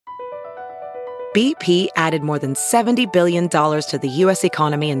BP added more than $70 billion to the U.S.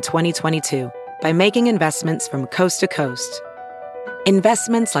 economy in 2022 by making investments from coast to coast.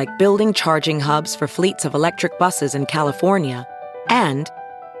 Investments like building charging hubs for fleets of electric buses in California and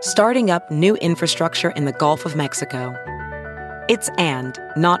starting up new infrastructure in the Gulf of Mexico. It's and,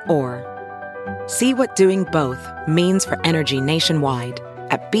 not or. See what doing both means for energy nationwide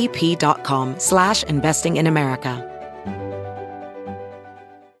at bp.com/investing in America.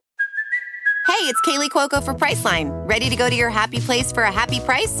 Hey, it's Kaylee Cuoco for Priceline. Ready to go to your happy place for a happy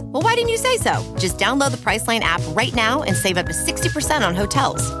price? Well, why didn't you say so? Just download the Priceline app right now and save up to 60% on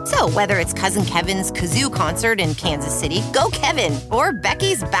hotels. So whether it's Cousin Kevin's Kazoo Concert in Kansas City, go Kevin, or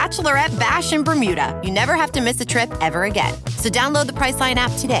Becky's Bachelorette Bash in Bermuda, you never have to miss a trip ever again. So download the Priceline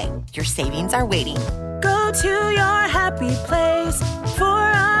app today. Your savings are waiting. Go to your happy place for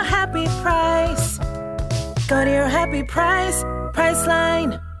a happy price. Go to your happy price,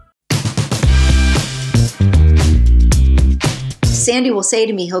 Priceline. Sandy will say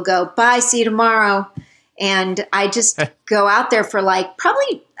to me, he'll go, bye, see you tomorrow. And I just go out there for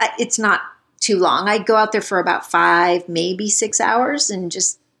probably, it's not too long. I go out there for about 5, maybe 6 hours and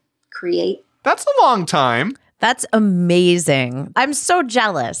just create. That's a long time. That's amazing. I'm so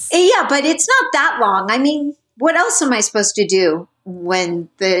jealous. Yeah, but it's not that long. I mean, what else am I supposed to do when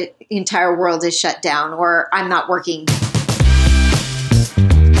the entire world is shut down or I'm not working?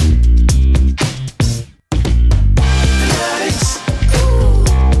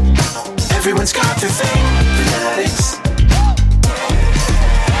 Everyone's got their thing. Fanatics.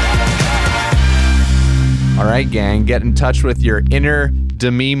 All right, gang, get in touch with your inner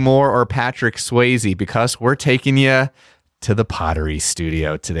Demi Moore or Patrick Swayze because we're taking you to the Pottery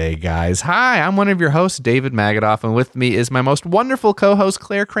studio today, guys. Hi, I'm one of your hosts, David Magadoff, and with me is my most wonderful co-host,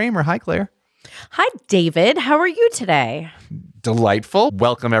 Claire Kramer. Hi, Claire. Hi, David. How are you today? Delightful.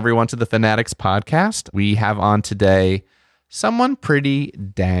 Welcome, everyone, to the Fanatics podcast. We have on today someone pretty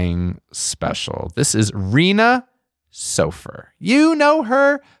dang special. This is Rena Sofer. You know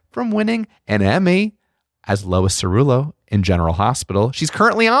her from winning an Emmy as Lois Cerullo in General Hospital. She's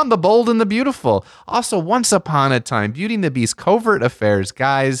currently on The Bold and the Beautiful. Also, Once Upon a Time, Beauty and the Beast, Covert Affairs.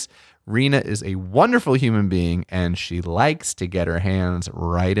 Guys, Rena is a wonderful human being, and she likes to get her hands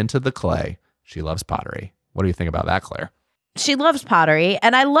right into the clay. She loves pottery. What do you think about that, Claire? She loves pottery,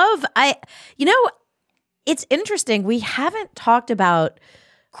 and it's interesting. We haven't talked about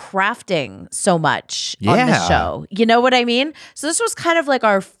crafting so much on the show. You know what I mean? So this was kind of like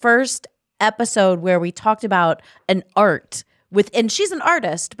our first episode where we talked about an art and she's an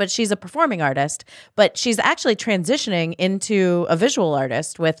artist, but she's a performing artist, but she's actually transitioning into a visual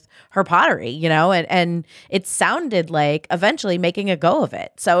artist with her pottery, and it sounded like eventually making a go of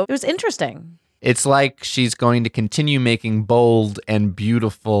it. So it was interesting. It's like she's going to continue making bold and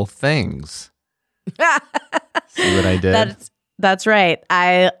beautiful things. See what I did? That's right.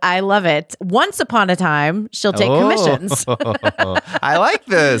 I love it. Once upon a time, she'll take commissions. I like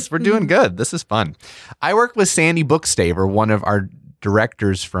this. We're doing good. This is fun. I worked with Sandy Bookstaver, one of our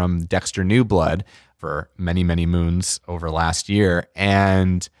directors from Dexter New Blood, for many, many moons over last year.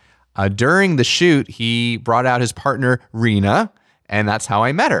 And during the shoot, he brought out his partner, Rena, and that's how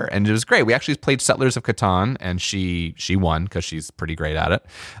I met her. And it was great. We actually played Settlers of Catan, and she won because she's pretty great at it.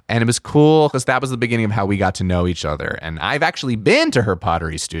 And it was cool because that was the beginning of how we got to know each other. And I've actually been to her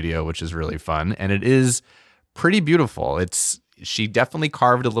pottery studio, which is really fun. And it is pretty beautiful. She definitely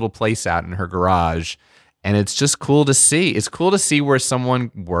carved a little place out in her garage. And it's just cool to see. It's cool to see where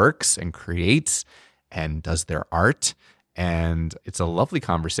someone works and creates and does their art. And it's a lovely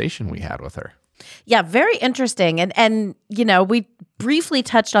conversation we had with her. Yeah, very interesting. And we briefly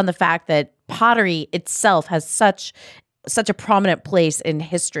touched on the fact that pottery itself has such a prominent place in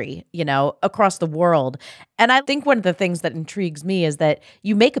history, across the world. And I think one of the things that intrigues me is that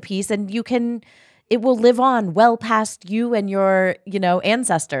you make a piece and it will live on well past you and your,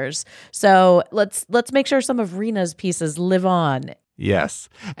 ancestors. So let's make sure some of Rena's pieces live on. Yes.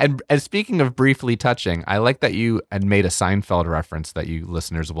 And speaking of briefly touching, I like that you had made a Seinfeld reference that you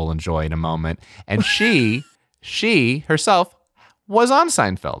listeners will enjoy in a moment. And she herself was on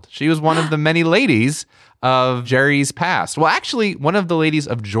Seinfeld. She was one of the many ladies of Jerry's past. Well, actually, one of the ladies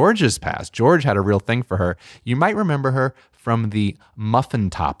of George's past. George had a real thing for her. You might remember her from the Muffin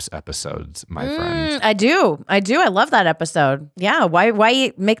Tops episodes, my friend. I do. I love that episode. Yeah.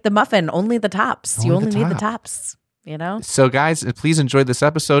 Why make the muffin? Only the tops. You only need the tops. So guys, please enjoy this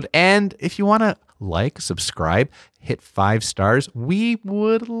episode. And if you want to subscribe, hit 5 stars, we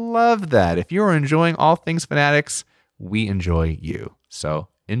would love that. If you're enjoying all things Fanatics, we enjoy you. So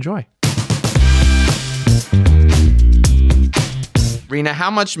enjoy. Rena, how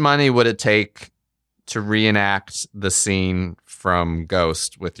much money would it take to reenact the scene from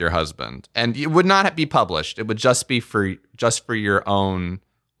Ghost with your husband. And it would not be published. It would just be for your own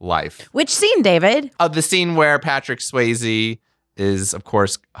life. Which scene, David? The scene where Patrick Swayze is, of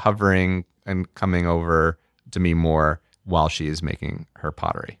course, hovering and coming over Demi Moore while she is making her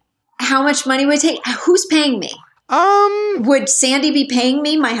pottery. How much money would it take? Who's paying me? Would Sandy be paying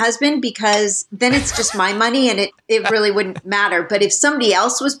me, my husband? Because then it's just my money and it really wouldn't matter. But if somebody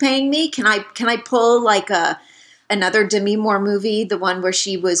else was paying me, can I pull like another Demi Moore movie, the one where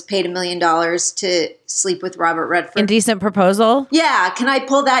she was paid $1 million to sleep with Robert Redford? Indecent Proposal? Yeah. Can I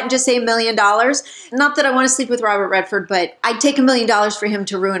pull that and just say $1 million? Not that I want to sleep with Robert Redford, but I'd take $1 million for him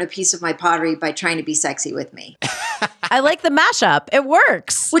to ruin a piece of my pottery by trying to be sexy with me. I like the mashup. It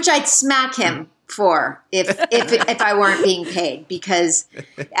works. Which I'd smack him for if I weren't being paid, because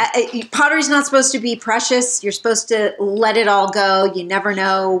pottery's not supposed to be precious. You're supposed to let it all go. You never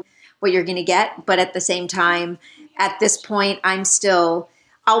know what you're going to get. But at the same time, at this point, I'll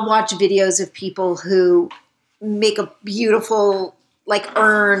watch videos of people who make a beautiful like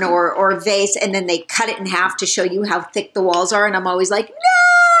urn or vase, and then they cut it in half to show you how thick the walls are. And I'm always like,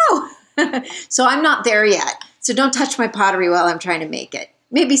 no! So I'm not there yet. So don't touch my pottery while I'm trying to make it.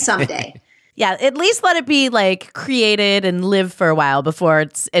 Maybe someday. Yeah, at least let it be like created and live for a while before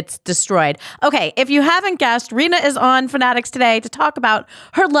it's destroyed. Okay, if you haven't guessed, Rena is on Fanatics today to talk about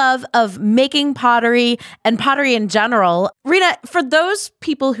her love of making pottery and pottery in general. Rena, for those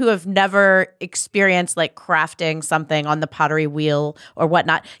people who have never experienced like crafting something on the pottery wheel or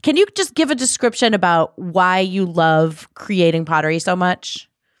whatnot, can you just give a description about why you love creating pottery so much?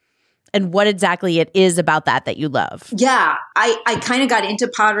 And what exactly it is about that you love. Yeah, I kind of got into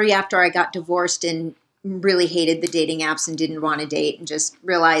pottery after I got divorced and really hated the dating apps and didn't want to date and just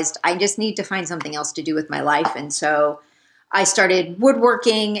realized I just need to find something else to do with my life. And so I started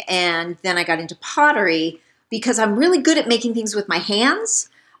woodworking, and then I got into pottery because I'm really good at making things with my hands.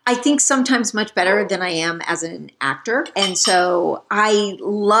 I think sometimes much better than I am as an actor. And so I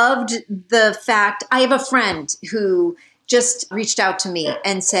loved the fact, I have a friend who just reached out to me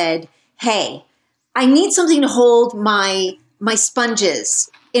and said, hey, I need something to hold my sponges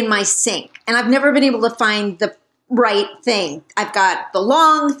in my sink. And I've never been able to find the right thing. I've got the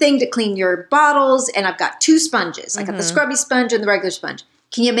long thing to clean your bottles, and I've got 2 sponges. I got the scrubby sponge and the regular sponge.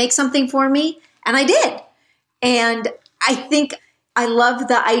 Can you make something for me? And I did. And I think I love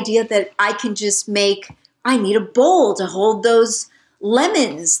the idea that I can just I need a bowl to hold those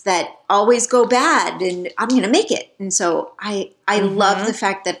lemons that always go bad, and I'm going to make it. And so I love the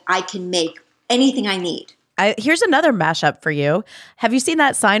fact that I can make anything I need. Here's another mashup for you. Have you seen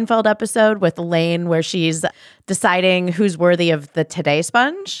that Seinfeld episode with Elaine where she's deciding who's worthy of the Today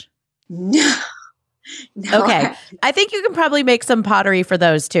sponge? No. Okay. I think you can probably make some pottery for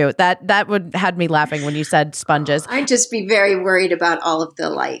those too. That would had me laughing when you said sponges. I'd just be very worried about all of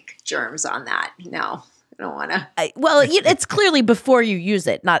the germs on that. No. I don't want to. Well, it's clearly before you use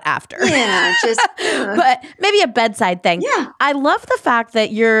it, not after. Yeah, just. But maybe a bedside thing. Yeah. I love the fact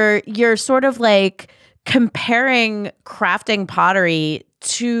that you're sort of like comparing crafting pottery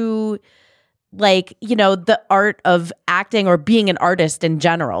to the art of acting or being an artist in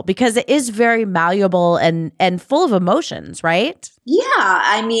general, because it is very malleable and full of emotions, right? Yeah.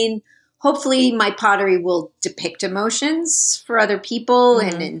 I mean, hopefully my pottery will depict emotions for other people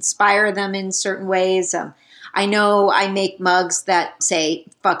and inspire them in certain ways. I know I make mugs that say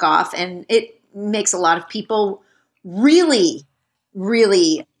fuck off, and it makes a lot of people really,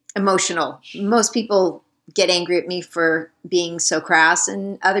 really emotional. Most people get angry at me for being so crass,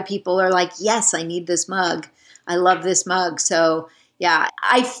 and other people are like, yes, I need this mug. I love this mug. So yeah,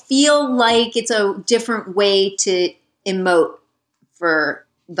 I feel like it's a different way to emote for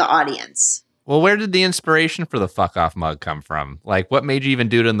the audience. Well, where did the inspiration for the fuck off mug come from? What made you even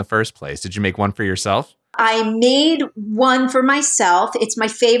do it in the first place? Did you make one for yourself? I made one for myself. It's my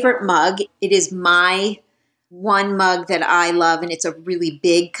favorite mug. It is my one mug that I love, and it's a really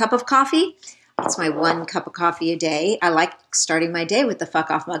big cup of coffee. It's my 1 cup of coffee a day. I like starting my day with the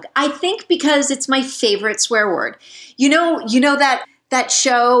fuck off mug. I think because it's my favorite swear word. You know that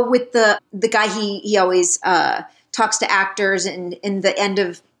show with the guy he always talks to actors and in the end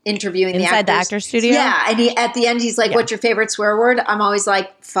of interviewing Inside the actor studio? Yeah, and at the end he's like, what's your favorite swear word? I'm always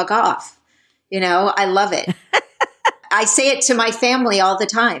like, fuck off. I love it. I say it to my family all the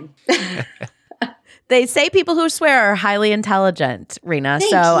time. They say people who swear are highly intelligent, Rena.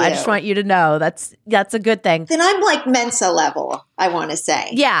 Thank so you. I just want you to know that's a good thing. Then I'm like Mensa level, I want to say.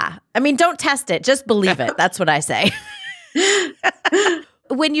 Yeah. I mean, don't test it. Just believe it. That's what I say.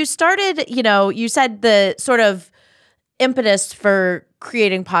 When you started, you said the sort of impetus for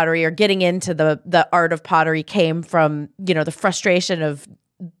creating pottery or getting into the art of pottery came from, the frustration of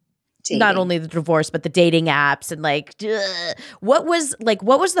Dating. Not only the divorce, but the dating apps and what was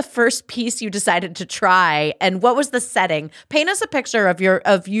the first piece you decided to try, and what was the setting? Paint us a picture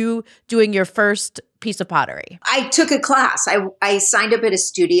of you doing your first piece of pottery. I took a class. I signed up at a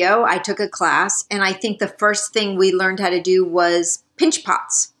studio. I took a class, and I think the first thing we learned how to do was pinch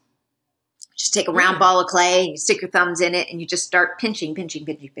pots. Just take a round ball of clay, you stick your thumbs in it, and you just start pinching, and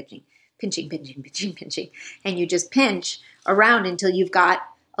you just pinch around until you've got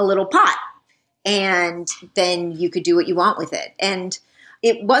a little pot, and then you could do what you want with it. And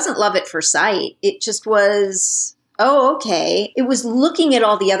it wasn't love at first sight. It just was, oh, okay. It was looking at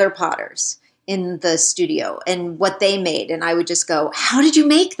all the other potters in the studio and what they made. And I would just go, how did you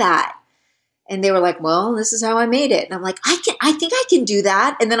make that? And they were like, well, this is how I made it. And I'm like, I think I can do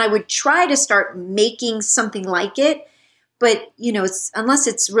that. And then I would try to start making something like it. But, unless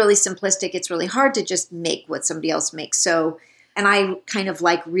it's really simplistic, it's really hard to just make what somebody else makes. So, and I kind of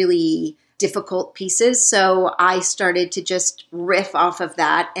like really difficult pieces. So I started to just riff off of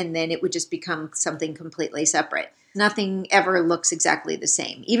that, and then it would just become something completely separate. Nothing ever looks exactly the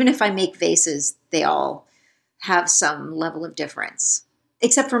same. Even if I make vases, they all have some level of difference,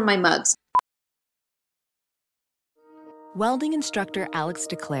 except for my mugs. Welding instructor Alex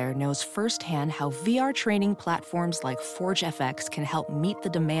DeClaire knows firsthand how VR training platforms like ForgeFX can help meet the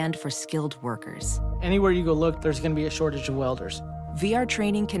demand for skilled workers. Anywhere you go look, there's going to be a shortage of welders. VR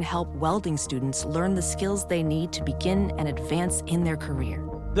training can help welding students learn the skills they need to begin and advance in their career.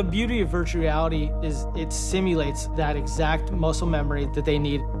 The beauty of virtual reality is it simulates that exact muscle memory that they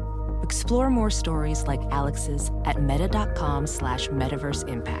need. Explore more stories like Alex's at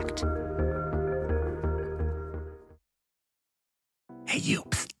meta.com/metaverseimpact. Hey, you.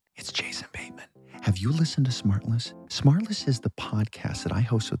 Psst, it's Jason Bateman. Have you listened to Smartless? Smartless is the podcast that I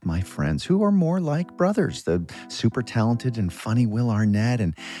host with my friends who are more like brothers. The super talented and funny Will Arnett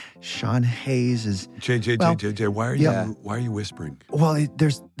and Sean Hayes is... JJ, why are you whispering? Well,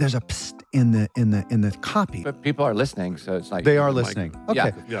 there's a psst in the copy. But people are listening, so it's like... They are listening.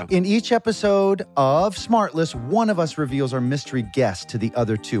 Okay. Yeah. In each episode of Smartless, one of us reveals our mystery guest to the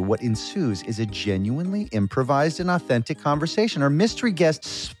other two. What ensues is a genuinely improvised and authentic conversation. Our mystery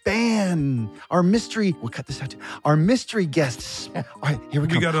guests we'll cut this out too. Our mystery guests. All right, here we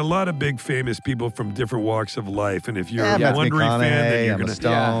go. We got a lot of big famous people from different walks of life, and if you're a Matthew Wondery fan, then you're Emma going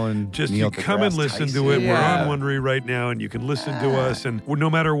Stone, just Neil you come and deGrasse listen Tyson. to it. We're on Wondery right now, and you can listen to us. And no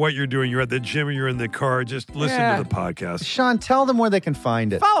matter what you're doing, you're at the gym or you're in the car, just listen to the podcast. Sean, tell them where they can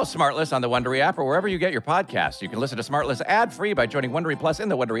find it. Follow Smartless on the Wondery app or wherever you get your podcasts. You can listen to Smartless ad-free by joining Wondery Plus in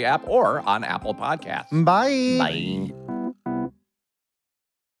the Wondery app or on Apple Podcasts. Bye. Bye.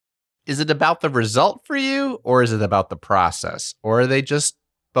 Is it about the result for you, or is it about the process? Or are they just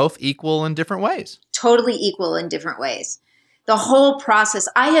both equal in different ways? Totally equal in different ways. The whole process,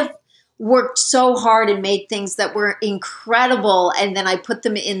 I have worked so hard and made things that were incredible, and then I put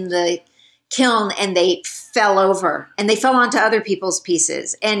them in the kiln and they fell over and they fell onto other people's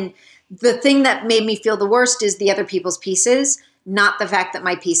pieces. And the thing that made me feel the worst is the other people's pieces, not the fact that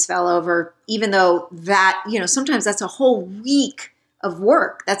my piece fell over, even though that, sometimes that's a whole week of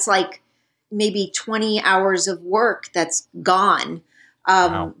work. That's like maybe 20 hours of work that's gone.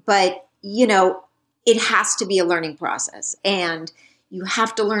 Wow. But, it has to be a learning process, and you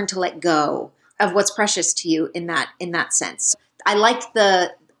have to learn to let go of what's precious to you in that sense. I like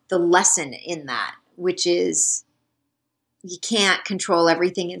the lesson in that, which is you can't control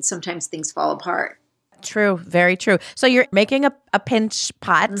everything, and sometimes things fall apart. True. Very true. So you're making a pinch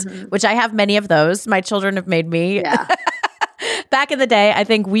pot, which I have many of those. My children have made me. Yeah. Back in the day, I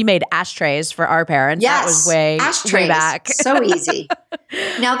think we made ashtrays for our parents. Yes. That was way back. So easy.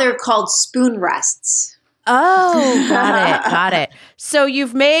 Now they're called spoon rests. Oh, got it. So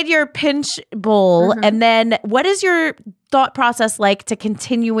you've made your pinch bowl, and then what is your thought process like to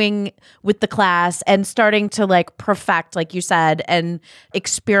continuing with the class and starting to perfect, like you said, and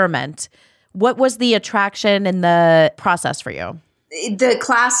experiment? What was the attraction and the process for you? The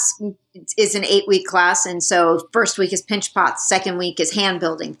class is an 8-week class. And so first week is pinch pots. Second week is hand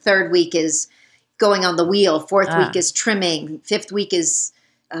building. Third week is going on the wheel. Fourth week is trimming. Fifth week is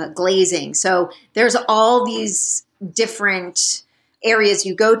glazing. So there's all these different areas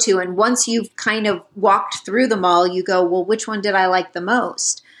you go to. And once you've kind of walked through them all, you go, well, which one did I like the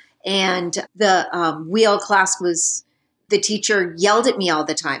most? And the wheel class was... The teacher yelled at me all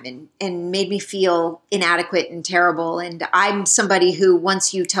the time and made me feel inadequate and terrible. And I'm somebody who,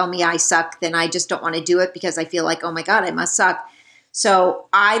 once you tell me I suck, then I just don't want to do it because I feel like, oh my God, I must suck. So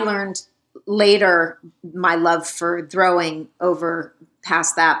I learned later my love for throwing over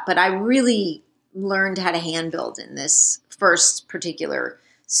past that. But I really learned how to hand build in this first particular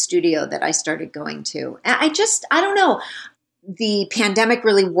studio that I started going to. And I don't know, the pandemic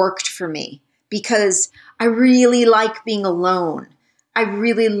really worked for me because I really like being alone. I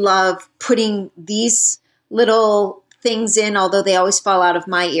really love putting these little things in, although they always fall out of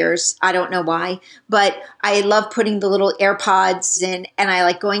my ears. I don't know why, but I love putting the little AirPods in, and I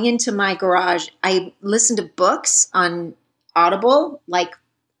like going into my garage. I listen to books on Audible like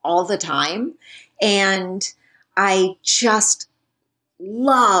all the time, and I just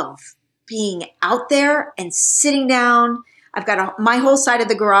love being out there and sitting down. I've got my whole side of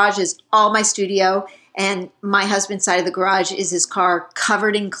the garage is all my studio, and my husband's side of the garage is his car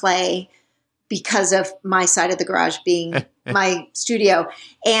covered in clay because of my side of the garage being my studio.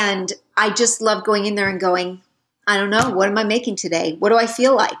 And I just love going in there and going, I don't know, what am I making today? What do I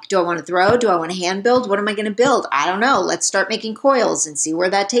feel like? Do I want to throw? Do I want to hand build? What am I going to build? I don't know. Let's start making coils and see where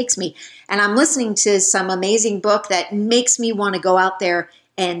that takes me. And I'm listening to some amazing book that makes me want to go out there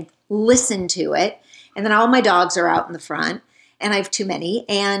and listen to it. And then all my dogs are out in the front, and I have too many.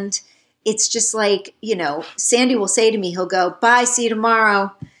 And it's just like, Sandy will say to me, he'll go, bye, see you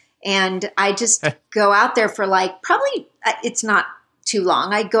tomorrow. And I just go out there for like, probably, it's not too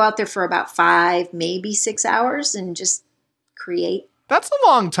long. I go out there for about 5, maybe 6 hours and just create. That's a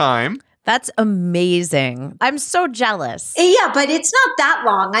long time. That's amazing. I'm so jealous. Yeah, but it's not that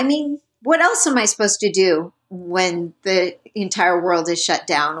long. I mean, what else am I supposed to do when the entire world is shut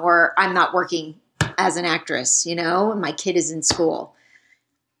down or I'm not working as an actress, and my kid is in school?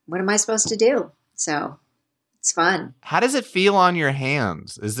 What am I supposed to do? So it's fun. How does it feel on your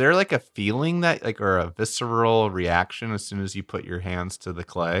hands? Is there like a feeling that or a visceral reaction as soon as you put your hands to the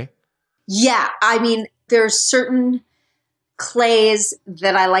clay? Yeah. I mean, there's certain clays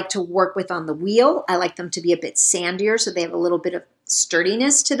that I like to work with on the wheel. I like them to be a bit sandier so they have a little bit of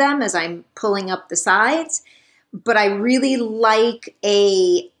sturdiness to them as I'm pulling up the sides. But I really like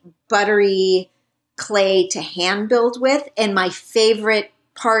a buttery clay to hand build with. And my favorite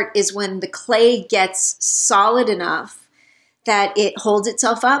part is when the clay gets solid enough that it holds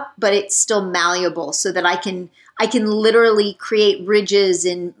itself up, but it's still malleable so that I can literally create ridges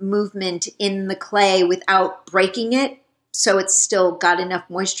and movement in the clay without breaking it. So it's still got enough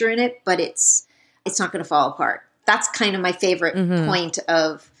moisture in it, but it's not going to fall apart. That's kind of my favorite point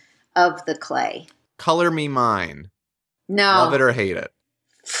of the clay. Color Me Mine. No. Love it or hate it.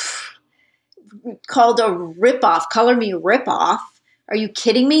 Called a ripoff. Color Me ripoff. Are you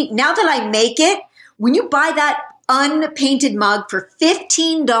kidding me? Now that I make it, when you buy that unpainted mug for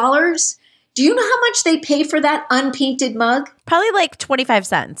 $15, do you know how much they pay for that unpainted mug? Probably like 25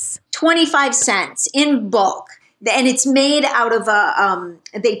 cents. 25 cents in bulk. And it's made out of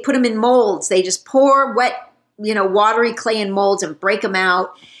they put them in molds. They just pour wet, watery clay in molds and break them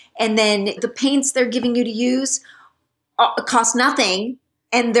out. And then the paints they're giving you to use cost nothing.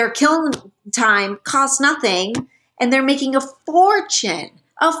 And their kiln time costs nothing. And they're making a fortune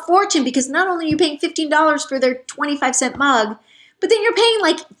because not only are you paying $15 for their 25-cent mug, but then you're paying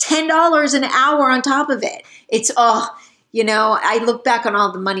like $10 an hour on top of it. It's, I look back on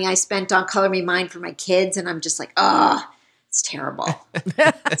all the money I spent on Color Me Mine for my kids, and I'm just like, it's terrible.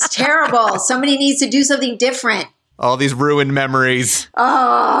 It's terrible. Somebody needs to do something different. All these ruined memories.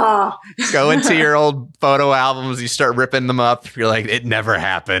 Oh. Go into your old photo albums. You start ripping them up. You're like, it never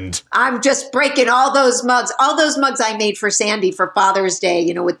happened. I'm just breaking all those mugs. All those mugs I made for Sandy for Father's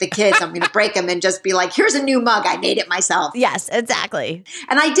Day, with the kids. I'm going to break them and just be like, here's a new mug. I made it myself. Yes, exactly.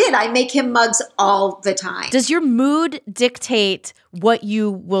 And I did. I make him mugs all the time. Does your mood dictate what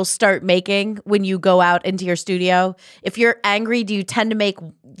you will start making when you go out into your studio? If you're angry, do you tend to make,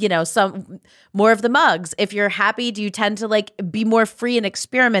 some more of the mugs? If you're happy, do you tend to be more free and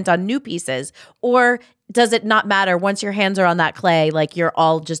experiment on new pieces? Or does it not matter once your hands are on that clay, you're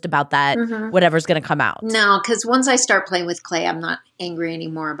all just about that, whatever's going to come out? No, because once I start playing with clay, I'm not angry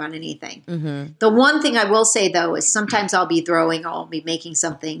anymore about anything. The one thing I will say though, is sometimes I'll be making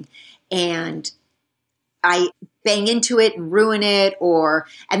something and I bang into it and ruin it,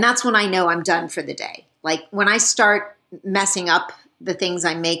 and that's when I know I'm done for the day. Like when I start messing up the things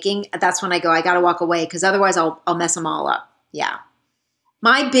I'm making, that's when I go, I got to walk away because otherwise I'll mess them all up. Yeah.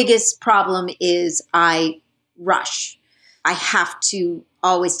 My biggest problem is I rush. I have to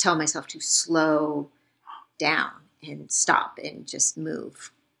always tell myself to slow down and stop and just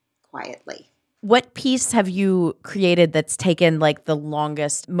move quietly. What piece have you created that's taken the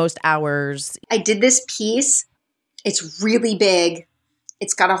longest, most hours? I did this piece. It's really big.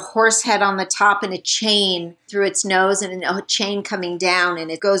 it's got a horse head on the top and a chain through its nose and a chain coming down, and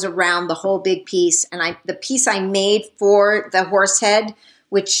it goes around the whole big piece. And the piece I made for the horse head,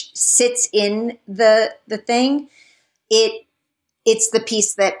 which sits in the thing, it's the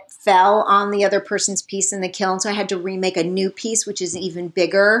piece that fell on the other person's piece in the kiln. So I had to remake a new piece, which is even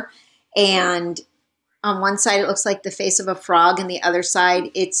bigger. And on one side, it looks like the face of a frog. And the other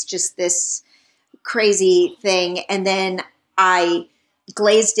side, it's just this crazy thing. And then I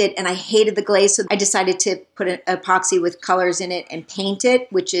glazed it, and I hated the glaze. So I decided to put an epoxy with colors in it and paint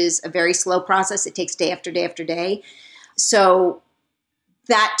it, which is a very slow process. It takes day after day after day. So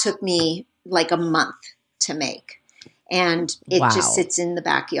that took me like a month to make. And it just sits in the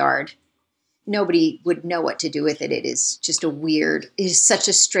backyard. Nobody would know what to do with it. It is just it is such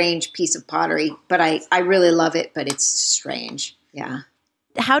a strange piece of pottery, but I really love it, but it's strange. Yeah.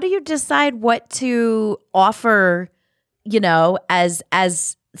 How do you decide what to offer,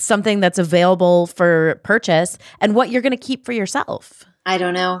 as something that's available for purchase and what you're going to keep for yourself? I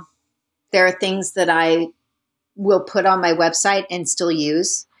don't know. There are things that I will put on my website and still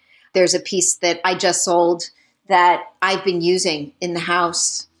use. There's a piece that I just sold that I've been using in the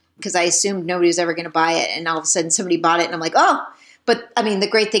house because I assumed nobody was ever going to buy it. And all of a sudden somebody bought it and I'm like, oh, but I mean, the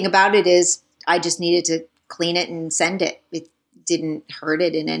great thing about it is I just needed to clean it and send it. It didn't hurt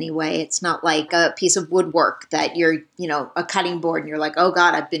it in any way. It's not like a piece of woodwork that you're, a cutting board and you're like, oh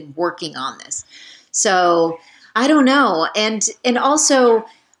God, I've been working on this. So I don't know. And also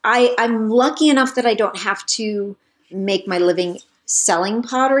I'm lucky enough that I don't have to make my living selling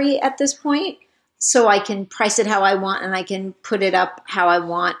pottery at this point. So I can price it how I want and I can put it up how I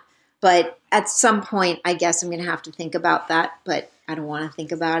want. But at some point, I guess I'm going to have to think about that. But I don't want to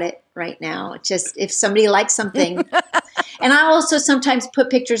think about it right now. Just if somebody likes something. And I also sometimes put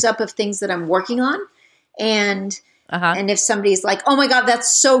pictures up of things that I'm working on. And if somebody's like, oh my God,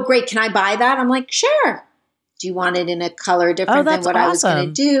 that's so great. Can I buy that? I'm like, sure. Do you want it in a color different than what I was going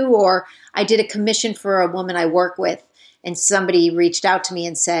to do? Or I did a commission for a woman I work with. And somebody reached out to me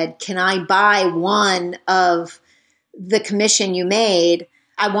and said, can I buy one of the commission you made?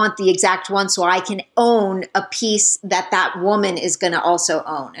 I want the exact one so I can own a piece that woman is going to also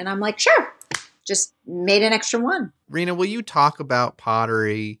own. And I'm like, sure. Just made an extra one. Rena, will you talk about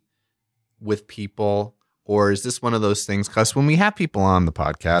pottery with people? Or is this one of those things? Because when we have people on the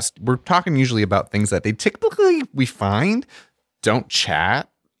podcast, we're talking usually about things that they typically, we find, don't chat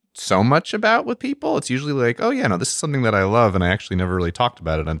so much about with people. It's usually like, oh yeah, no, this is something that I love and I actually never really talked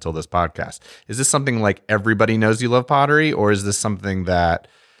about it until this podcast. Is this something like everybody knows you love pottery, or is this something that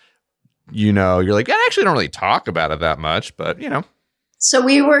you're like, I actually don't really talk about it that much, but So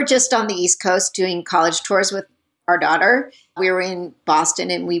we were just on the East Coast doing college tours with our daughter. We were in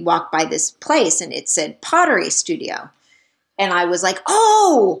Boston and we walked by this place and it said Pottery Studio. And I was like,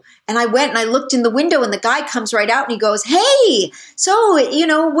 oh, and I went and I looked in the window and the guy comes right out and he goes, hey, so,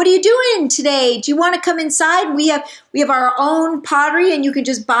 what are you doing today? Do you want to come inside? We have our own pottery and you can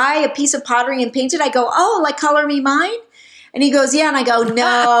just buy a piece of pottery and paint it. I go, oh, like Color Me Mine? And he goes, yeah. And I go,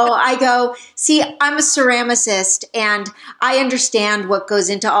 no. I go, see, I'm a ceramicist and I understand what goes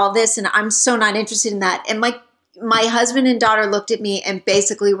into all this. And I'm so not interested in that. And my husband and daughter looked at me and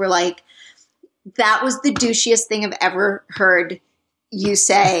basically were like, that was the douchiest thing I've ever heard you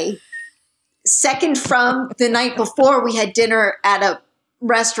say. Second from the night before, we had dinner at a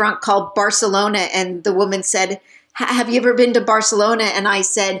restaurant called Barcelona. And the woman said, have you ever been to Barcelona? And I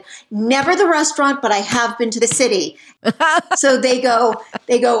said, never the restaurant, but I have been to the city. So they go,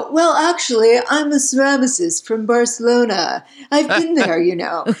 well, actually, I'm a ceramicist from Barcelona. I've been there,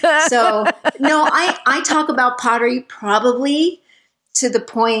 So no, I talk about pottery probably to the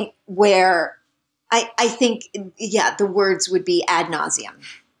point where I think, the words would be ad nauseum.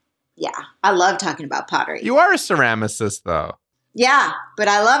 Yeah, I love talking about pottery. You are a ceramicist, though. Yeah, but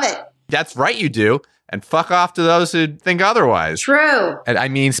I love it. That's right, you do. And fuck off to those who think otherwise. True. And I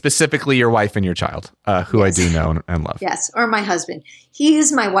mean specifically your wife and your child, who yes. I do know and love. Yes, or my husband. He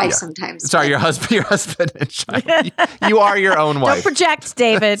is my wife sometimes. Sorry, your husband and child. You are your own wife. Don't project,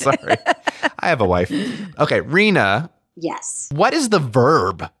 David. Sorry. I have a wife. Okay, Rena. Yes. What is the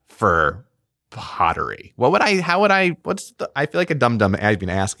verb for pottery? I feel like a dum-dum. I've been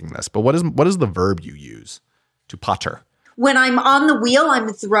asking this, but what is the verb you use to potter? When I'm on the wheel, I'm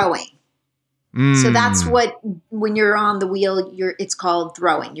throwing. So that's when you're on the wheel, it's called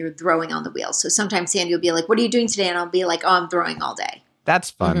throwing. You're throwing on the wheel. So sometimes Sandy will be like, what are you doing today? And I'll be like, oh, I'm throwing all day.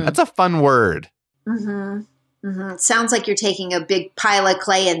 That's fun. Mm-hmm. That's a fun word. Mm-hmm. Mm-hmm. It sounds like you're taking a big pile of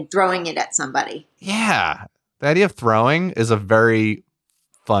clay and throwing it at somebody. Yeah. The idea of throwing is a very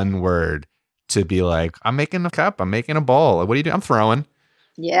fun word to be like, I'm making a cup. I'm making a bowl. What are you doing? I'm throwing.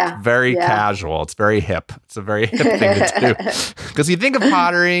 Yeah. Very casual. It's very hip. It's a very hip thing to do. Because you think of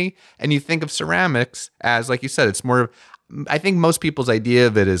pottery and you think of ceramics as, like you said, it's more, I think most people's idea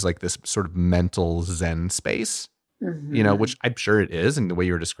of it is like this sort of mental Zen space, which I'm sure it is. And the way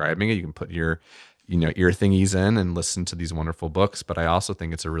you were describing it, you can put your, ear thingies in and listen to these wonderful books. But I also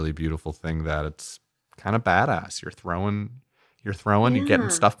think it's a really beautiful thing that it's kind of badass. You're throwing, you're getting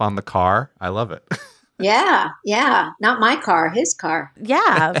stuff on the car. I love it. Yeah. Not my car, his car.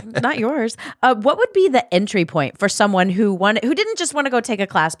 Yeah, not yours. What would be the entry point for someone who didn't just want to go take a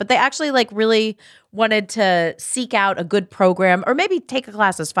class, but they actually like really wanted to seek out a good program, or maybe take a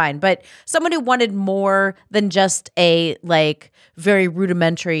class is fine, but someone who wanted more than just a like very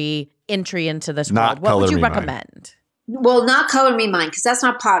rudimentary entry into this world? What would you recommend? Well, not Color Me Mine, because that's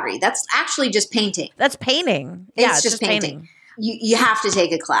not pottery. That's actually just painting. That's painting. It's just painting. You have to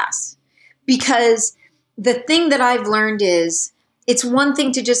take a class, because the thing that I've learned is it's one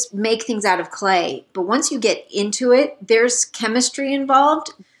thing to just make things out of clay, but once you get into it, there's chemistry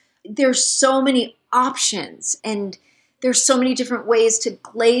involved. There's so many options, and there's so many different ways to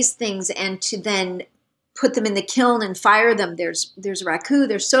glaze things and to then put them in the kiln and fire them. There's raku,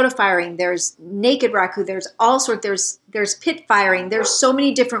 there's soda firing, there's naked raku, there's all sorts, there's pit firing. There's so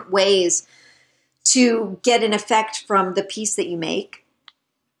many different ways to get an effect from the piece that you make.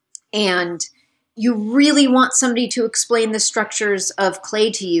 And you really want somebody to explain the structures of clay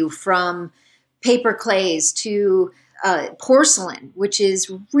to you, from paper clays to porcelain, which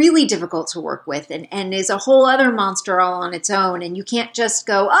is really difficult to work with and is a whole other monster all on its own. And you can't just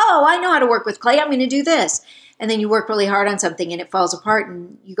go, oh, I know how to work with clay, I'm going to do this. And then you work really hard on something and it falls apart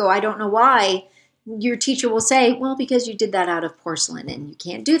and you go, I don't know why. Your teacher will say, well, because you did that out of porcelain and you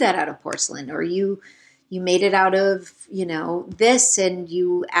can't do that out of porcelain. Or you made it out of, this and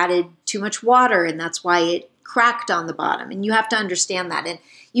you added too much water and that's why it cracked on the bottom. And you have to understand that. And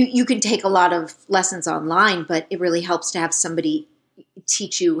you can take a lot of lessons online, but it really helps to have somebody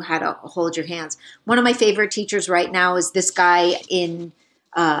teach you how to hold your hands. One of my favorite teachers right now is this guy in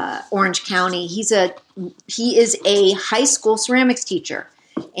Orange County. He is a high school ceramics teacher,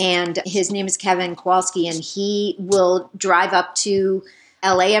 and his name is Kevin Kowalski, and he will drive up to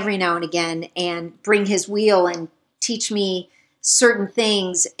LA every now and again and bring his wheel and teach me certain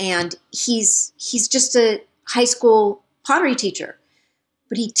things. And he's just a high school pottery teacher,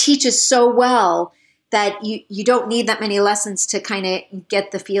 but he teaches so well that you don't need that many lessons to kind of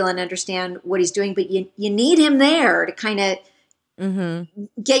get the feel and understand what he's doing. But you need him there to kind of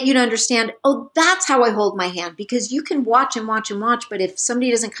get you to understand, oh, that's how I hold my hand. Because you can watch and watch and watch, but if somebody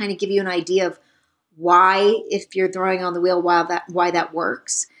doesn't kind of give you an idea of why, if you're throwing on the wheel, why that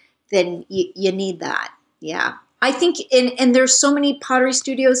works, then you need that. Yeah. I think, and there's so many pottery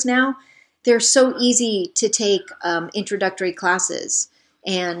studios now, they're so easy to take introductory classes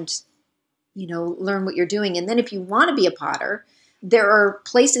and, learn what you're doing. And then if you want to be a potter, there are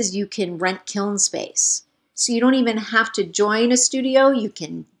places you can rent kiln space. So you don't even have to join a studio. You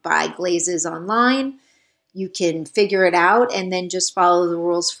can buy glazes online. You can figure it out and then just follow the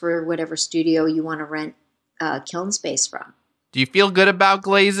rules for whatever studio you want to rent kiln space from. Do you feel good about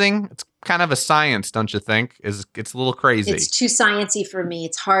glazing? It's kind of a science, don't you think? It's a little crazy. It's too sciencey for me.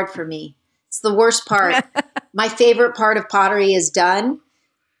 It's hard for me. It's the worst part. My favorite part of pottery is done.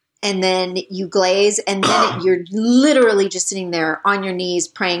 And then you glaze, and then you're literally just sitting there on your knees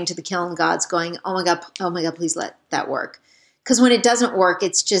praying to the kiln gods going, oh my God, please let that work. Because when it doesn't work,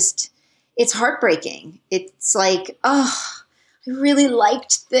 it's heartbreaking. It's like, oh, I really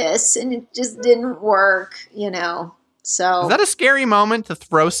liked this and it just didn't work, So is that a scary moment to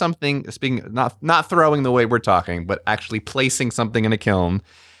throw something, speaking not throwing the way we're talking, but actually placing something in a kiln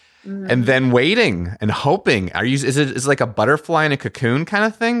and then waiting and hoping? Is it like a butterfly in a cocoon kind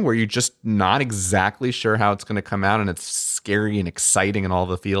of thing where you're just not exactly sure how it's going to come out and it's scary and exciting and all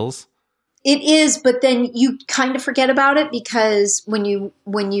the feels? It is, but then you kind of forget about it because when you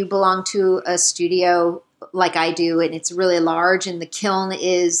belong to a studio like I do and it's really large and the kiln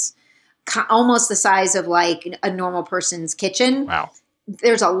is almost the size of like a normal person's kitchen. Wow.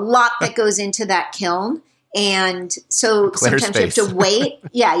 There's a lot that goes into that kiln. And so sometimes you have to wait.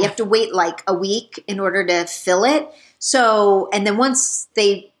 Yeah, you have to wait like a week in order to fill it. So, and then once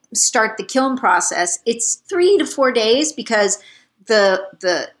they start the kiln process, it's 3 to 4 days because the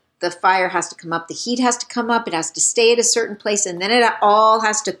fire has to come up, the heat has to come up, it has to stay at a certain place, and then it all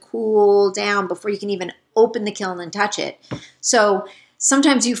has to cool down before you can even open the kiln and touch it. So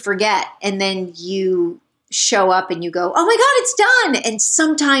sometimes you forget, and then you show up and you go, oh my God, it's done. And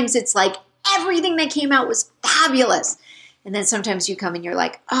sometimes it's like everything that came out was fabulous. And then sometimes you come and you're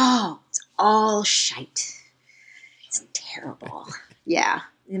like, oh, it's all shite. It's terrible. Yeah.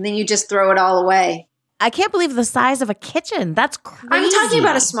 And then you just throw it all away. I can't believe the size of a kitchen. That's crazy. I'm talking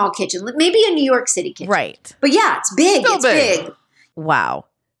about a small kitchen, maybe a New York City kitchen. Right. But yeah, it's big. Still it's big. Wow.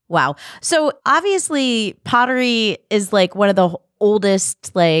 So obviously pottery is like one of the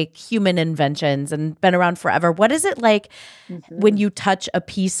oldest like human inventions and been around forever. What is it like when you touch a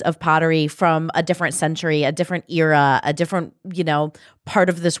piece of pottery from a different century, a different era, a different, part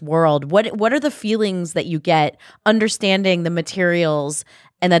of this world? What are the feelings that you get understanding the materials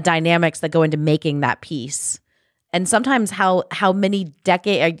and the dynamics that go into making that piece? And sometimes how many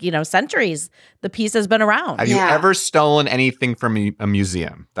centuries the piece has been around. Have you ever stolen anything from a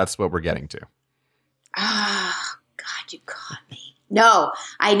museum? That's what we're getting to. Oh, God, you caught me. No,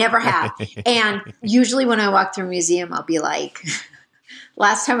 I never have. And usually when I walk through a museum, I'll be like,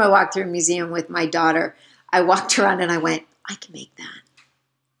 last time I walked through a museum with my daughter, I walked around and I went, I can make that.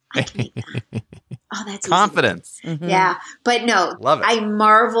 I can make that. Oh, that's confidence. Mm-hmm. Yeah. But no, love it. I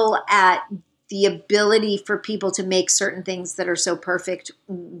marvel at the ability for people to make certain things that are so perfect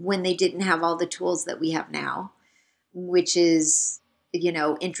when they didn't have all the tools that we have now, which is,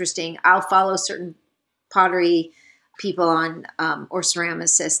 interesting. I'll follow certain pottery people on or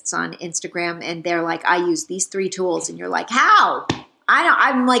ceramicists on Instagram, and they're like, I use these 3 tools. And you're like, how?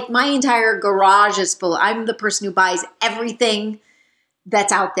 I'm like, my entire garage is full. I'm the person who buys everything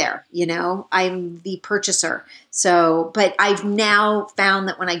that's out there. I'm the purchaser. So, but I've now found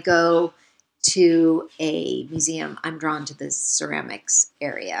that when I go to a museum, I'm drawn to the ceramics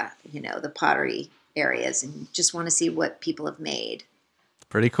area, the pottery areas, and just want to see what people have made.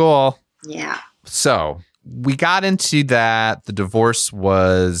 Pretty cool. Yeah. So we got into that. The divorce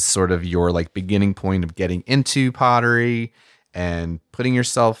was sort of your like beginning point of getting into pottery and putting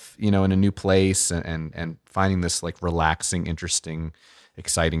yourself, in a new place and finding this like relaxing, interesting,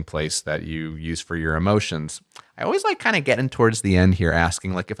 exciting place that you use for your emotions. I always like kind of getting towards the end here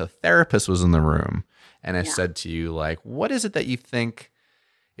asking like if a therapist was in the room and I said to you like, what is it that you think,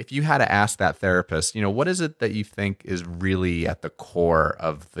 if you had to ask that therapist, what is it that you think is really at the core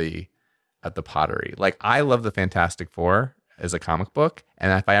of the pottery? Like I love the Fantastic Four as a comic book.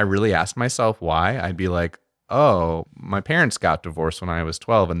 And if I really asked myself why, I'd be like, oh, my parents got divorced when I was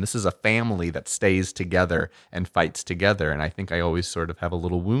 12, and this is a family that stays together and fights together. And I think I always sort of have a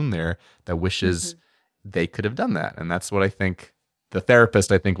little wound there that wishes they could have done that. And that's what I think the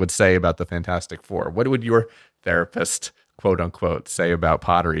therapist, would say about the Fantastic Four. What would your therapist, quote unquote, say about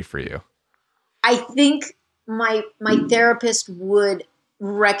pottery for you? I think my therapist would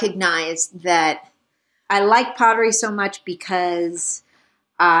recognize that I like pottery so much because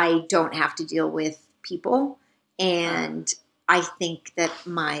I don't have to deal with people. And I think that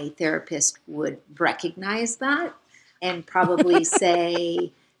my therapist would recognize that and probably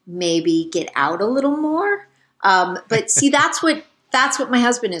say, maybe get out a little more. But see, that's what my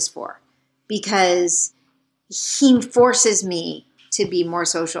husband is for, because he forces me to be more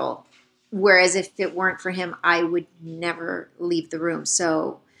social. Whereas if it weren't for him, I would never leave the room.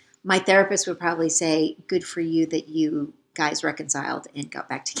 So my therapist would probably say, good for you that you guys reconciled and got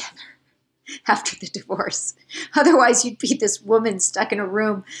back together after the divorce. Otherwise, you'd be this woman stuck in a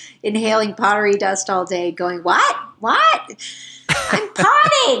room inhaling pottery dust all day going, what? I'm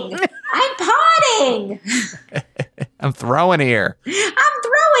potting. I'm throwing here.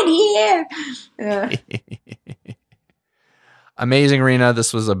 Amazing, Rena.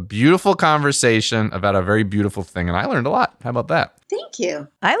 This was a beautiful conversation about a very beautiful thing, and I learned a lot. How about that? Thank you.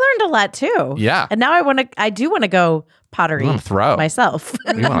 I learned a lot too. Yeah. And now I do want to go pottery myself.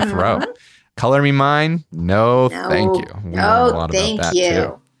 We want to throw. Color me mine? No, thank you. No, thank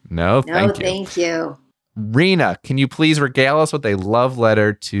you. No, thank you. Thank you. Rena, can you please regale us with a love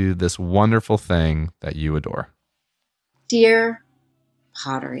letter to this wonderful thing that you adore? Dear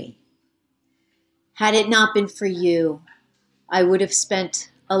pottery, had it not been for you, I would have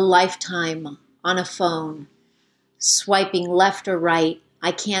spent a lifetime on a phone, swiping left or right.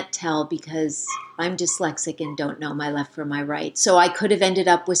 I can't tell because I'm dyslexic and don't know my left from my right. So I could have ended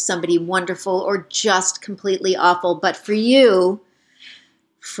up with somebody wonderful or just completely awful. But for you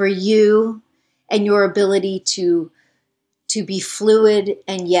and your ability to be fluid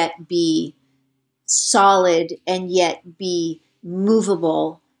and yet be solid and yet be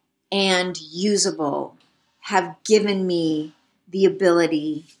movable and usable have given me the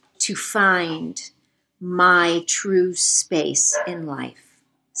ability to find my true space in life.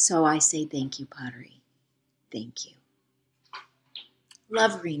 So I say thank you, pottery. Thank you.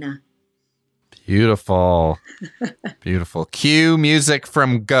 Love, Rena. Beautiful. Beautiful. Cue music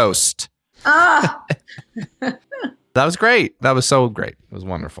from Ghost. Ah! That was great. That was so great. It was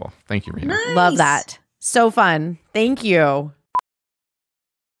wonderful. Thank you, Rena. Love that. So fun. Thank you.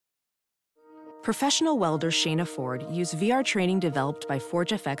 Professional welder Shayna Ford used VR training developed by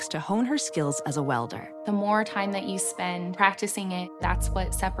ForgeFX to hone her skills as a welder. The more time that you spend practicing it, that's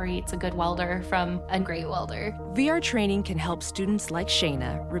what separates a good welder from a great welder. VR training can help students like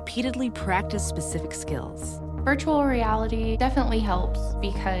Shayna repeatedly practice specific skills. Virtual reality definitely helps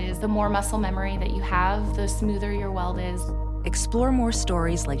because the more muscle memory that you have, the smoother your weld is. Explore more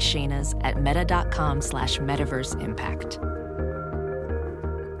stories like Shayna's at meta.com/metaverseimpact.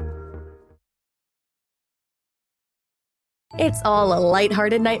 It's all a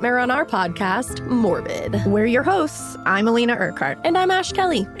lighthearted nightmare on our podcast, Morbid. We're your hosts. I'm Alina Urquhart. And I'm Ash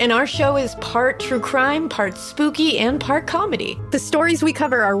Kelly. And our show is part true crime, part spooky, and part comedy. The stories we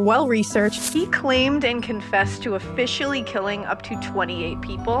cover are well-researched. He claimed and confessed to officially killing up to 28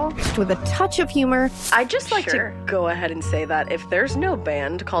 people. With a touch of humor. I'd just like to go ahead and say that if there's no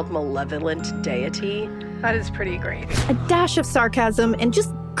band called Malevolent Deity, that is pretty great. A dash of sarcasm and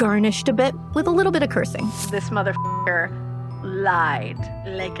just garnished a bit with a little bit of cursing. This motherfucker lied.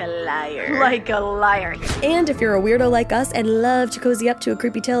 Like a liar. Like a liar. And if you're a weirdo like us and love to cozy up to a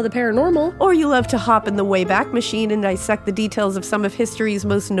creepy tale of the paranormal, or you love to hop in the Wayback Machine and dissect the details of some of history's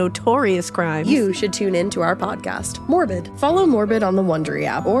most notorious crimes, you should tune in to our podcast, Morbid. Follow Morbid on the Wondery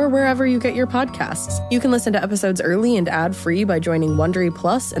app or wherever you get your podcasts. You can listen to episodes early and ad-free by joining Wondery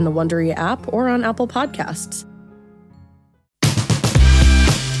Plus in the Wondery app or on Apple Podcasts.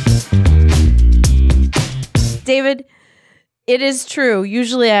 David, it is true.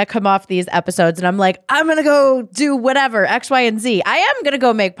 Usually I come off these episodes and I'm like, I'm going to go do whatever, X, Y, and Z. I am going to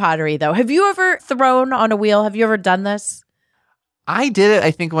go make pottery, though. Have you ever thrown on a wheel? Have you ever done this? I did it,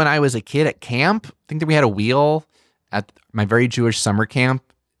 I think, when I was a kid at camp. I think that we had a wheel at my very Jewish summer camp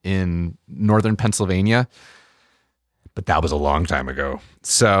in northern Pennsylvania. But that was a long time ago.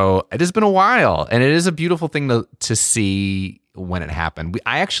 So it has been a while. And it is a beautiful thing to see when it happened.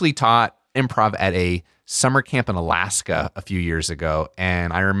 I actually taught improv at a summer camp in Alaska a few years ago.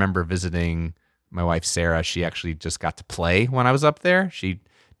 And I remember visiting my wife, Sarah. She actually just got to play when I was up there. She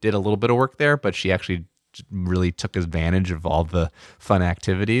did a little bit of work there, but she actually really took advantage of all the fun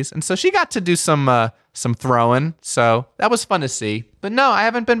activities. And so she got to do some throwing. So that was fun to see. But no, I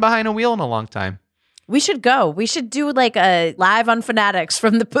haven't been behind a wheel in a long time. We should go. We should do like a live on Fanatics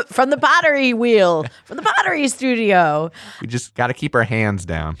from the pottery wheel, from the pottery studio. We just got to keep our hands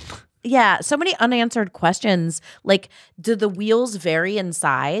down. Yeah, so many unanswered questions. Like, do the wheels vary in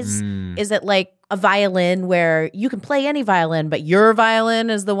size? Is it like a violin where you can play any violin, but your violin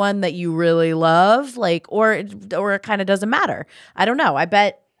is the one that you really love? Like, or it kind of doesn't matter. I don't know. I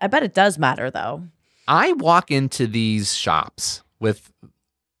bet it does matter, though. I walk into these shops with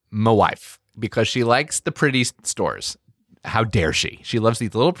my wife because she likes the pretty stores. How dare she? She loves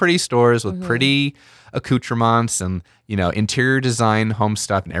these little pretty stores with pretty accoutrements and, interior design, home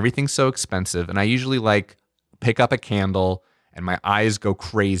stuff, and everything's so expensive. And I usually pick up a candle and my eyes go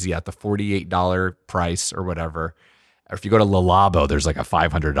crazy at the $48 price or whatever. Or if you go to Le Labo, there's like a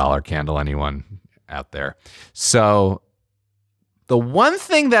 $500 candle, anyone out there. So the one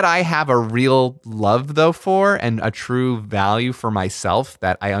thing that I have a real love though for and a true value for myself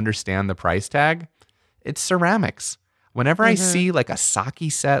that I understand the price tag, it's ceramics. Whenever I see like a sake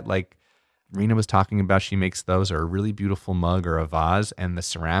set, like Rena was talking about, she makes those, or a really beautiful mug or a vase, and the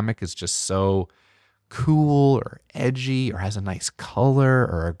ceramic is just so cool or edgy or has a nice color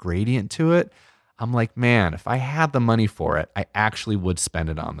or a gradient to it, I'm like, man, if I had the money for it, I actually would spend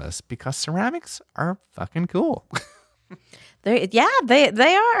it on this because ceramics are fucking cool. They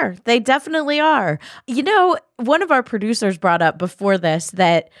are. They definitely are. One of our producers brought up before this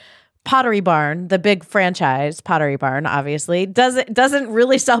that Pottery Barn, the big franchise, Pottery Barn, obviously, doesn't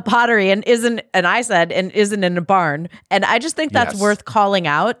really sell pottery and isn't in a barn. And I just think that's worth calling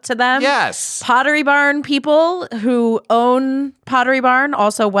out to them. Yes. Pottery Barn people who own Pottery Barn,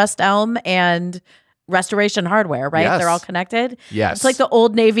 also West Elm and Restoration Hardware, right? Yes. They're all connected. Yes. It's like the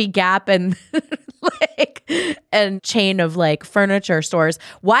Old Navy Gap and and chain of furniture stores.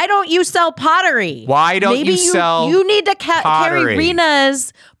 Why don't you sell pottery? Why don't you sell You need to carry pottery?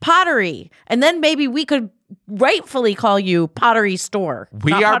 Rena's pottery. And then maybe we could rightfully call you Pottery Store. We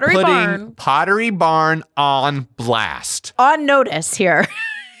not are Pottery putting Barn. Pottery Barn on blast. On notice here.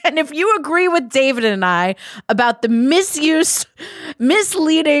 And if you agree with David and I about the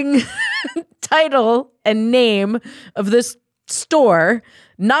misleading title and name of this store,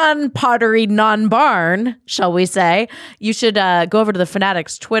 non-pottery, non-barn, shall we say, you should go over to the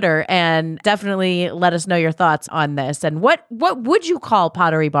Fanatics Twitter and definitely let us know your thoughts on this. And what would you call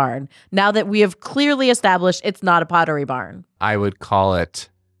Pottery Barn now that we have clearly established it's not a pottery barn? I would call it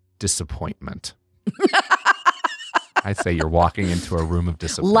disappointment. I'd say you're walking into a room of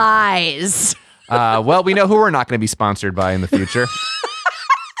disappointment. Lies. Well, we know who we're not going to be sponsored by in the future.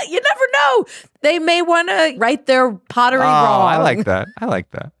 You never know. They may want to write their pottery wrong. I like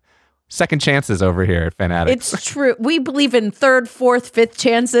that. Second chances over here at Fanatics. It's true. We believe in third, fourth, fifth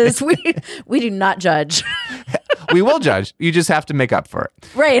chances. We do not judge. We will judge. You just have to make up for it.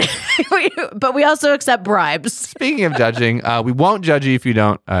 Right. But we also accept bribes. Speaking of judging, we won't judge you if you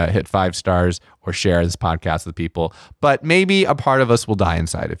don't hit 5 stars or share this podcast with people. But maybe a part of us will die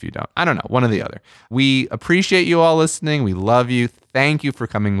inside if you don't. I don't know. One or the other. We appreciate you all listening. We love you. Thank you for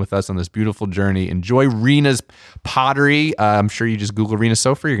coming with us on this beautiful journey. Enjoy Rena's pottery. I'm sure you just Google Rena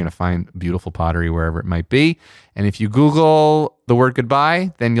Sofer. You're going to find beautiful pottery wherever it might be. And if you Google the word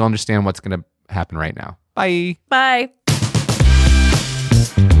goodbye, then you'll understand what's going to happen right now. Bye. Bye.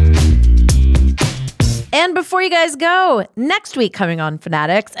 And before you guys go, next week coming on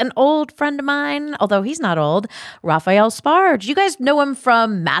Fanatics, an old friend of mine, although he's not old, Raphael Sbarge. You guys know him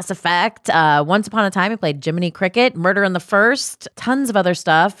from Mass Effect. Once Upon a Time, he played Jiminy Cricket, Murder in the First, tons of other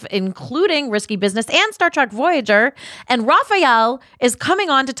stuff, including Risky Business and Star Trek Voyager. And Raphael is coming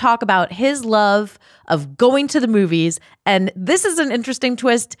on to talk about his love of going to the movies. And this is an interesting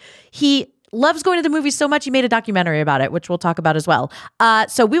twist. He loves going to the movies so much, he made a documentary about it, which we'll talk about as well.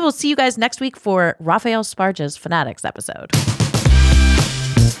 So we will see you guys next week for Raphael Sbarge's Fanatics episode.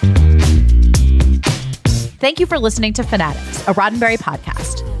 Thank you for listening to Fanatics, a Roddenberry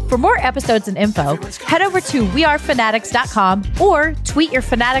podcast. For more episodes and info, head over to wearefanatics.com or tweet your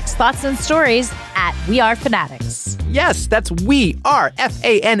Fanatics thoughts and stories at wearefanatics. Yes, that's We Are,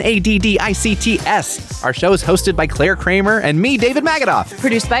 FANADDICTS. Our show is hosted by Claire Kramer and me, David Magadoff.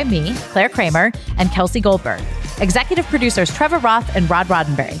 Produced by me, Claire Kramer, and Kelsey Goldberg. Executive producers Trevor Roth and Rod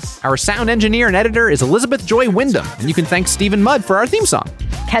Roddenberry. Our sound engineer and editor is Elizabeth Joy Wyndham, and you can thank Stephen Mudd for our theme song.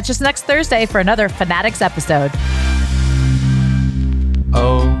 Catch us next Thursday for another Fanatics episode.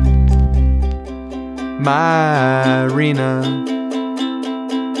 Oh, my Rena,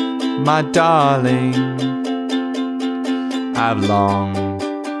 my darling, I've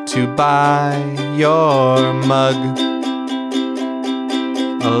longed to buy your mug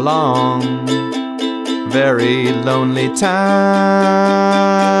a long, very lonely time,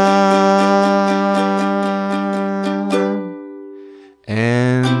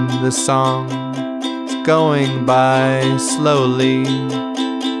 and the song is going by slowly,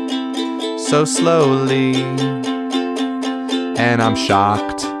 so slowly, and I'm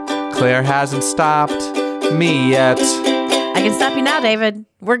shocked Claire hasn't stopped me yet. I can stop you now, David.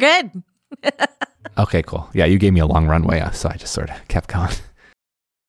 We're good. Okay, cool. Yeah, you gave me a long runway, so I just sort of kept going.